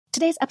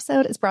Today's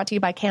episode is brought to you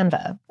by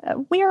Canva.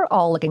 We're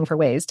all looking for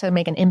ways to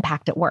make an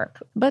impact at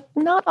work, but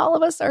not all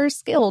of us are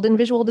skilled in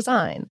visual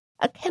design.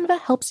 Canva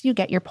helps you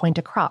get your point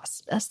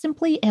across,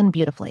 simply and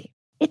beautifully.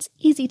 It's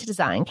easy to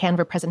design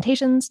Canva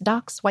presentations,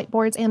 docs,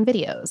 whiteboards, and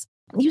videos.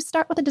 You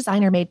start with a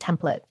designer-made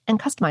template and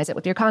customize it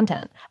with your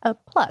content.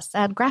 Plus,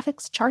 add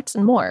graphics, charts,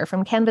 and more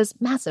from Canva's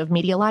massive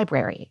media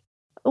library.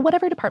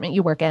 Whatever department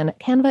you work in,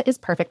 Canva is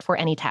perfect for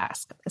any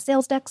task.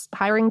 Sales decks,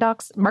 hiring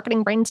docs,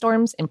 marketing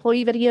brainstorms,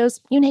 employee videos,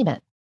 you name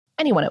it.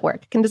 Anyone at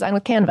work can design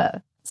with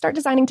Canva. Start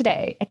designing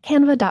today at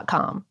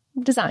canva.com.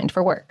 Designed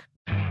for work.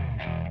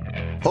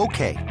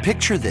 Okay,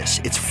 picture this.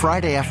 It's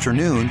Friday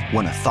afternoon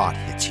when a thought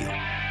hits you.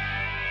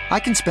 I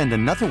can spend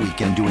another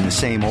weekend doing the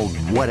same old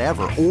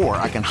whatever, or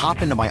I can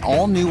hop into my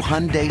all-new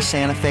Hyundai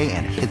Santa Fe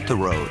and hit the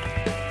road.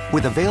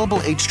 With available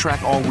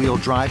H-Track all-wheel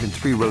drive and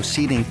 3-row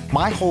seating,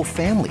 my whole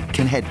family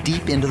can head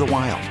deep into the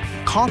wild.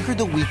 Conquer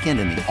the weekend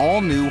in the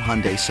all-new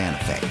Hyundai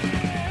Santa Fe.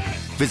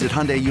 Visit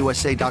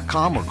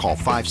HyundaiUSA.com or call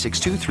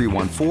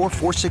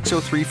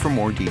 562-314-4603 for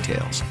more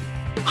details.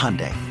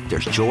 Hyundai,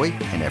 there's joy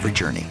in every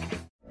journey.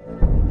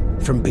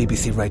 From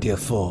BBC Radio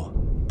 4,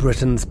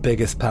 Britain's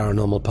biggest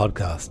paranormal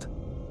podcast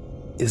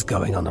is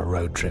going on a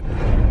road trip.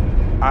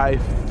 I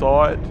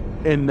thought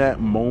in that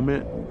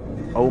moment,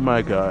 oh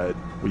my God,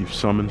 we've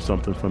summoned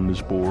something from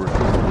this board.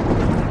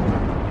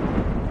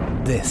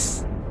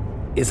 This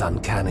is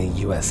Uncanny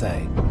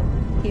USA.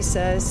 He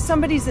says,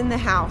 somebody's in the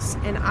house,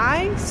 and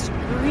I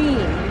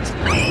screamed.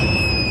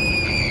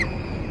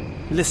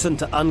 Listen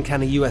to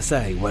Uncanny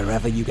USA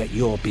wherever you get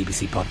your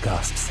BBC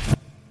podcasts,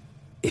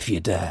 if you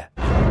dare.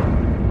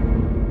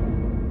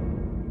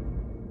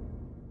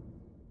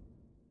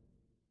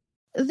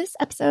 This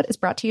episode is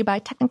brought to you by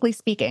Technically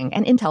Speaking,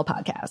 an Intel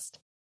podcast.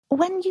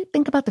 When you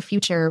think about the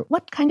future,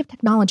 what kind of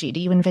technology do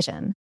you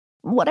envision?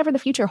 Whatever the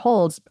future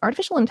holds,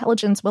 artificial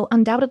intelligence will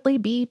undoubtedly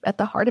be at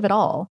the heart of it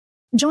all.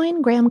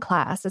 Join Graham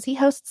Class as he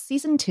hosts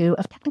Season 2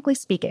 of Technically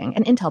Speaking,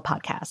 an Intel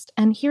podcast,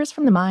 and hears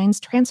from the minds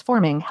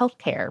transforming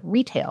healthcare,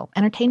 retail,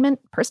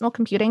 entertainment, personal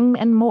computing,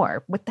 and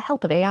more with the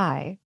help of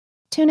AI.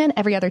 Tune in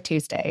every other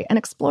Tuesday and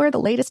explore the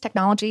latest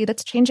technology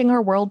that's changing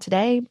our world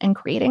today and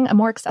creating a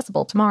more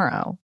accessible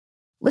tomorrow.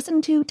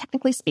 Listen to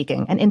Technically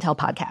Speaking, an Intel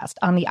podcast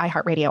on the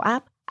iHeartRadio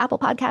app, Apple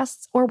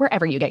Podcasts, or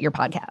wherever you get your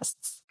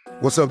podcasts.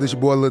 What's up, this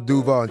your boy Lil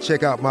Duval, and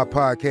check out my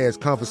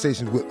podcast,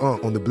 Conversations with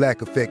Unc, on the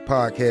Black Effect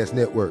Podcast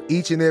Network.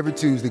 Each and every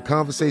Tuesday,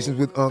 Conversations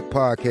with Unc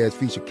podcast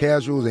feature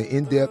casuals and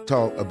in-depth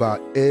talk about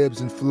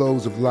ebbs and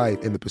flows of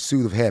life and the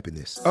pursuit of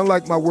happiness.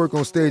 Unlike my work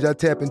on stage, I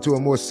tap into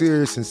a more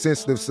serious and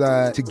sensitive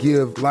side to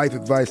give life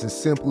advice and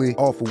simply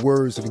offer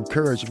words of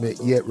encouragement,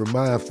 yet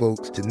remind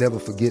folks to never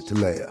forget to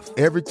laugh.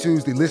 Every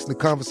Tuesday, listen to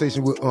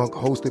Conversation with Unc,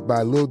 hosted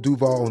by Lil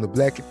Duval on the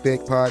Black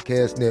Effect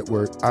Podcast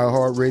Network,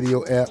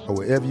 iHeartRadio app, or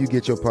wherever you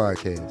get your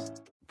podcasts.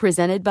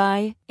 Presented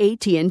by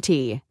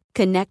AT&T.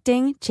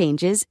 Connecting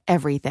changes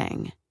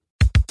everything.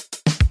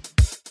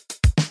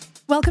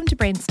 Welcome to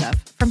Brain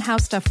Stuff from How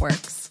Stuff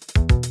Works.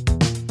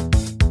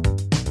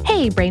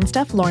 Hey, Brain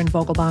Stuff, Lauren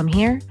Vogelbaum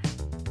here.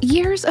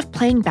 Years of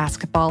playing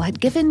basketball had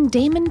given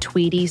Damon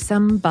Tweedy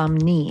some bum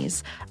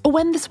knees.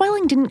 When the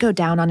swelling didn't go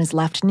down on his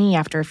left knee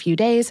after a few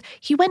days,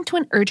 he went to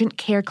an urgent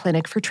care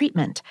clinic for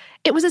treatment.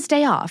 It was his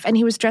day off, and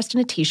he was dressed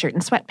in a t-shirt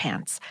and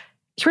sweatpants.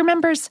 He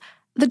remembers,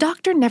 the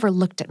doctor never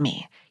looked at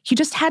me. He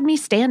just had me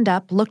stand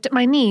up, looked at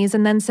my knees,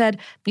 and then said,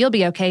 "You'll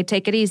be okay,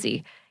 take it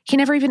easy." He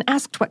never even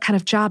asked what kind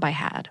of job I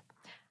had.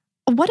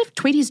 What if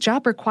Tweedy's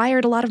job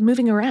required a lot of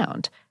moving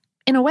around?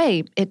 In a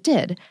way, it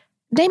did.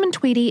 Damon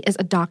Tweedy is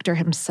a doctor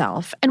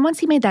himself, and once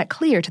he made that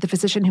clear to the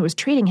physician who was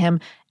treating him,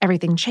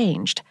 everything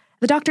changed.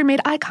 The doctor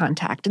made eye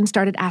contact and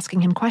started asking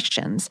him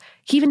questions.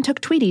 He even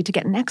took Tweedy to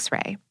get an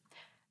x-ray.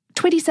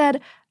 Tweedy said,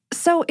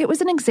 "So it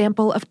was an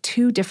example of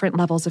two different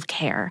levels of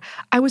care.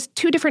 I was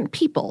two different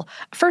people.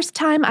 First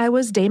time I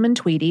was Damon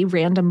Tweedy,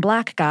 random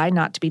black guy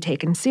not to be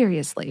taken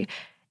seriously.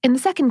 In the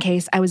second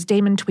case, I was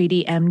Damon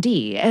Tweedy,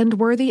 MD, and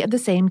worthy of the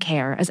same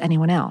care as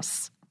anyone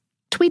else."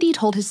 Tweedy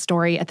told his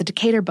story at the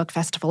Decatur Book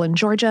Festival in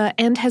Georgia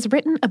and has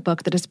written a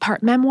book that is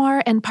part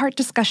memoir and part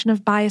discussion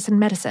of bias in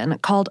medicine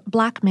called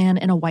Black Man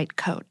in a White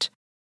Coat.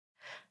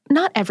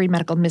 Not every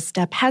medical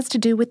misstep has to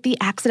do with the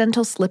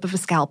accidental slip of a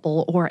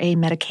scalpel or a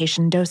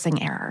medication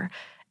dosing error.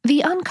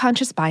 The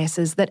unconscious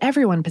biases that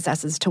everyone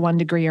possesses to one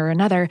degree or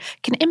another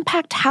can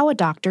impact how a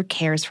doctor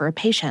cares for a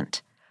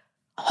patient.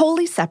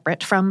 Wholly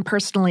separate from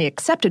personally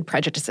accepted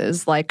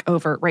prejudices like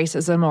overt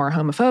racism or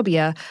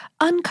homophobia,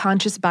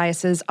 unconscious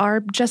biases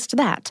are just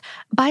that,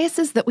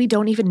 biases that we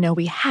don't even know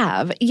we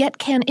have, yet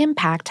can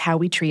impact how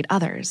we treat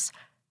others.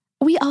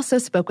 We also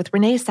spoke with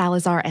Renee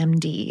Salazar,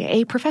 MD,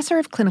 a professor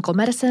of clinical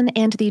medicine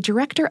and the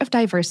director of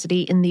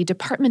diversity in the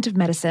Department of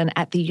Medicine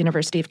at the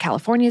University of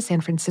California, San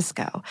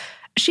Francisco.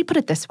 She put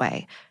it this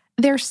way: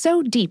 they're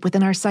so deep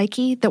within our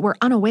psyche that we're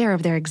unaware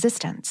of their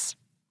existence.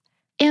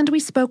 And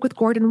we spoke with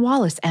Gordon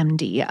Wallace,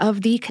 MD,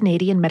 of the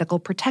Canadian Medical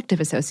Protective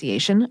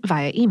Association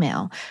via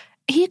email.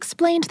 He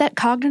explained that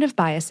cognitive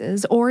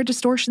biases, or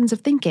distortions of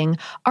thinking,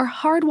 are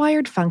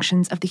hardwired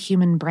functions of the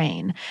human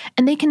brain,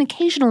 and they can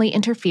occasionally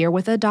interfere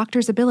with a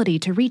doctor's ability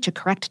to reach a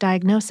correct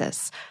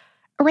diagnosis.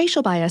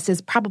 Racial bias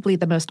is probably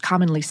the most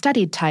commonly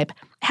studied type.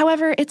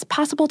 However, it's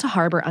possible to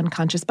harbor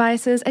unconscious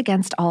biases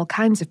against all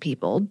kinds of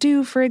people,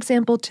 due, for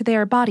example, to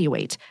their body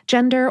weight,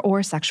 gender,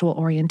 or sexual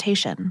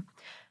orientation.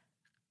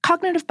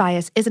 Cognitive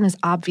bias isn't as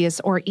obvious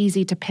or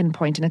easy to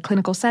pinpoint in a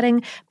clinical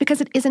setting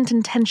because it isn't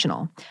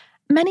intentional.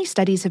 Many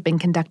studies have been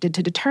conducted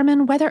to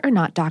determine whether or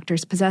not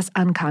doctors possess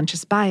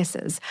unconscious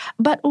biases,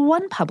 but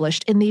one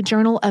published in the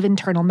Journal of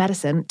Internal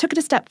Medicine took it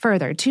a step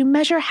further to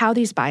measure how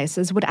these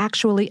biases would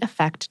actually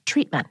affect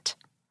treatment.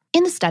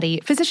 In the study,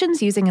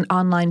 physicians using an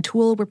online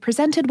tool were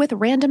presented with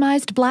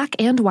randomized Black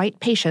and white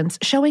patients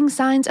showing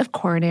signs of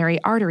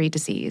coronary artery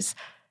disease.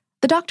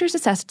 The doctors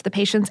assessed the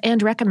patients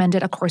and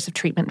recommended a course of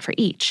treatment for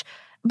each.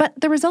 But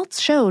the results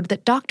showed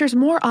that doctors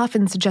more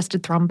often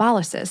suggested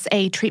thrombolysis,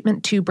 a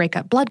treatment to break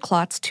up blood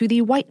clots, to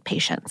the white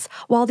patients,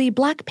 while the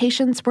Black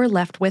patients were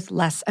left with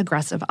less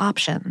aggressive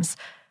options.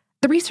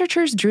 The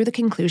researchers drew the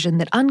conclusion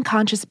that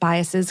unconscious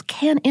biases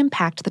can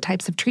impact the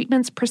types of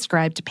treatments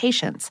prescribed to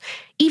patients,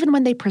 even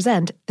when they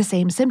present the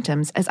same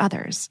symptoms as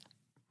others.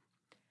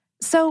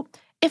 So,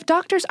 if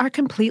doctors are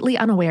completely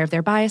unaware of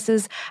their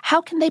biases,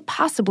 how can they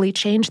possibly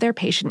change their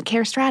patient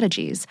care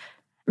strategies?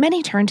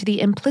 Many turn to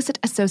the implicit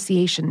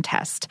association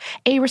test,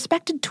 a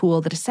respected tool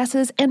that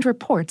assesses and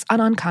reports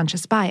on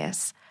unconscious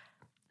bias.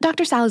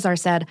 Dr. Salazar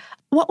said,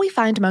 "What we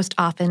find most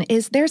often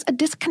is there's a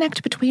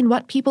disconnect between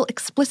what people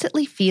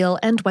explicitly feel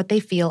and what they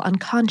feel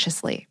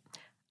unconsciously.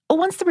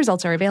 Once the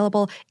results are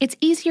available, it's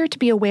easier to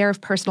be aware of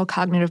personal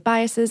cognitive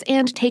biases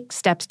and take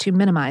steps to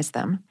minimize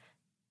them."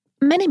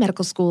 Many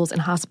medical schools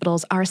and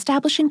hospitals are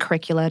establishing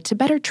curricula to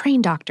better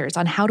train doctors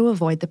on how to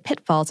avoid the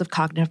pitfalls of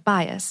cognitive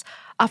bias,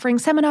 offering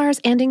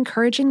seminars and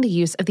encouraging the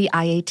use of the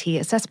IAT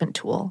assessment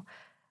tool.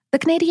 The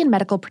Canadian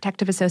Medical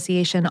Protective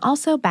Association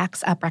also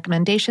backs up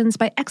recommendations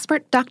by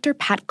expert Dr.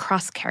 Pat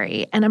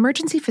Crosscarry, an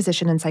emergency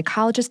physician and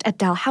psychologist at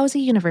Dalhousie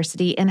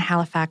University in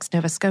Halifax,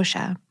 Nova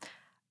Scotia.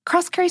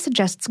 Crosscarry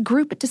suggests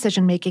group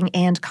decision-making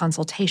and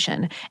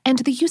consultation, and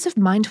the use of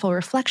mindful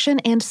reflection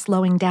and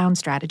slowing down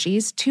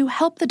strategies to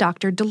help the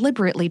doctor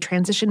deliberately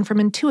transition from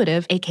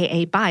intuitive,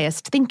 aka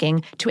biased,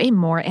 thinking to a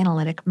more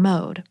analytic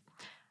mode.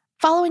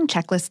 Following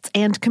checklists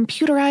and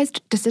computerized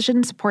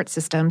decision support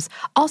systems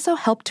also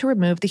help to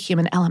remove the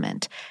human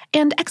element,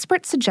 and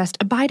experts suggest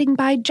abiding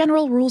by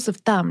general rules of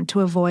thumb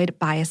to avoid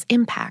bias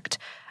impact.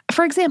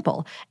 For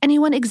example,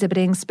 anyone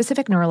exhibiting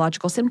specific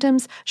neurological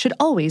symptoms should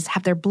always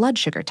have their blood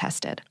sugar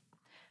tested.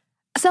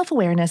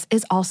 Self-awareness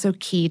is also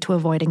key to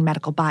avoiding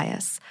medical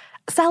bias.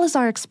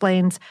 Salazar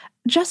explains,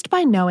 "Just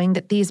by knowing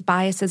that these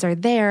biases are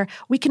there,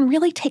 we can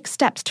really take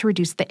steps to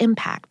reduce the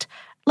impact.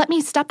 Let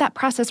me stop that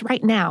process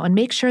right now and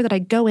make sure that I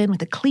go in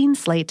with a clean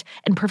slate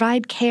and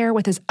provide care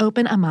with as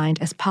open a mind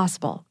as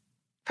possible."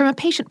 From a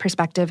patient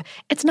perspective,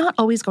 it's not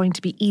always going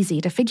to be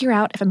easy to figure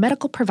out if a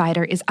medical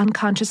provider is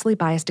unconsciously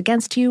biased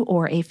against you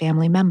or a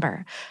family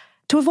member.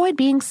 To avoid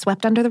being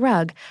swept under the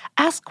rug,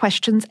 ask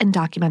questions and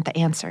document the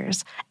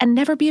answers, and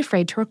never be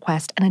afraid to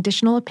request an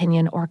additional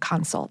opinion or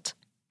consult.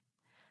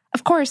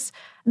 Of course,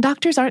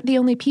 doctors aren't the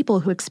only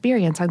people who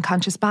experience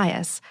unconscious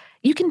bias.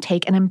 You can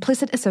take an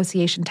implicit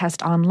association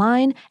test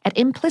online at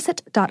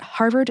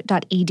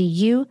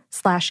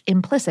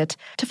implicit.harvard.edu/implicit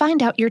to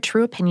find out your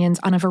true opinions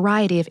on a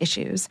variety of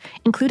issues,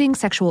 including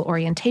sexual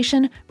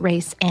orientation,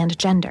 race, and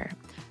gender.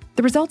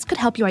 The results could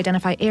help you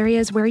identify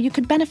areas where you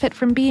could benefit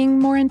from being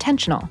more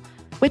intentional,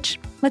 which,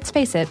 let's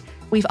face it,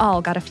 we've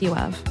all got a few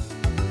of.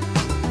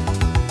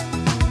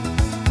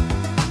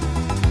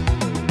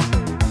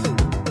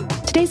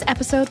 Today's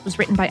episode was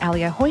written by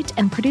Alia Hoyt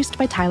and produced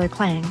by Tyler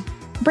Klang.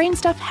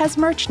 Brainstuff has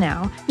merch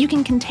now. You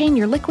can contain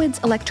your liquids,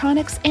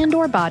 electronics,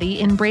 and/or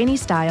body in brainy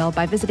style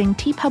by visiting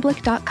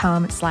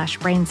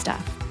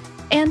tpublic.com/brainstuff.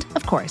 And,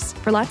 of course,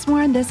 for lots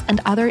more on this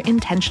and other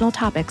intentional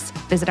topics,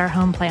 visit our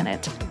home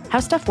planet,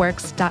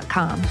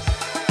 howstuffworks.com.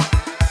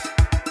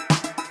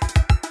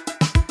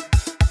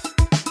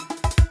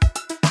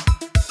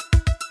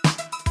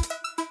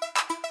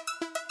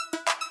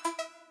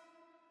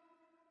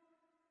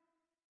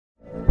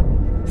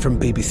 From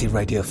BBC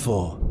Radio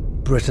 4,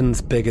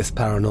 Britain's biggest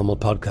paranormal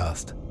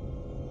podcast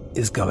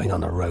is going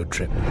on a road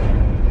trip.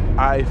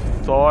 I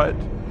thought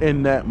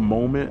in that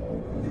moment,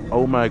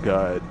 oh my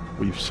God,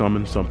 we've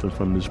summoned something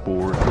from this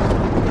board.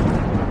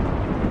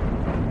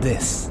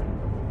 This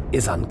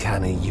is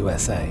Uncanny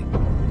USA.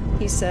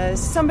 He says,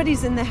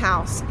 somebody's in the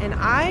house, and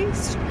I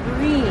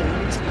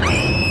screamed.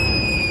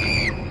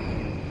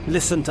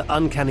 Listen to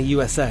Uncanny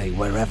USA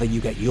wherever you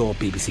get your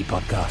BBC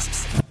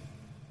podcasts,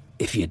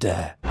 if you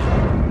dare.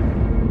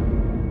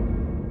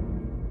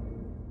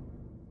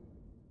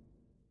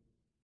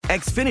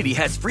 Xfinity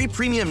has free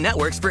premium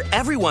networks for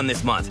everyone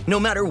this month, no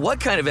matter what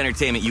kind of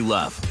entertainment you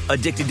love.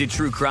 Addicted to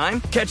true crime?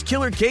 Catch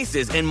killer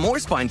cases and more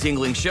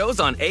spine-tingling shows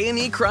on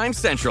A&E Crime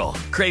Central.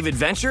 Crave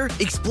adventure?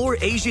 Explore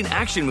Asian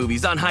action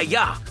movies on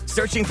Hi-YAH.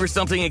 Searching for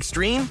something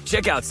extreme?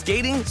 Check out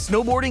skating,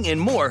 snowboarding, and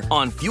more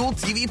on Fuel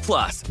TV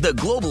Plus, the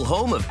global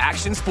home of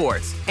action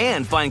sports.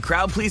 And find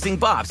crowd-pleasing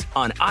bops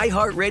on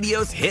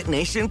iHeartRadio's Hit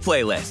Nation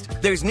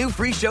playlist. There's new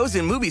free shows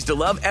and movies to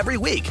love every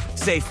week.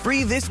 Say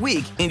free this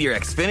week in your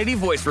Xfinity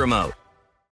voice remote.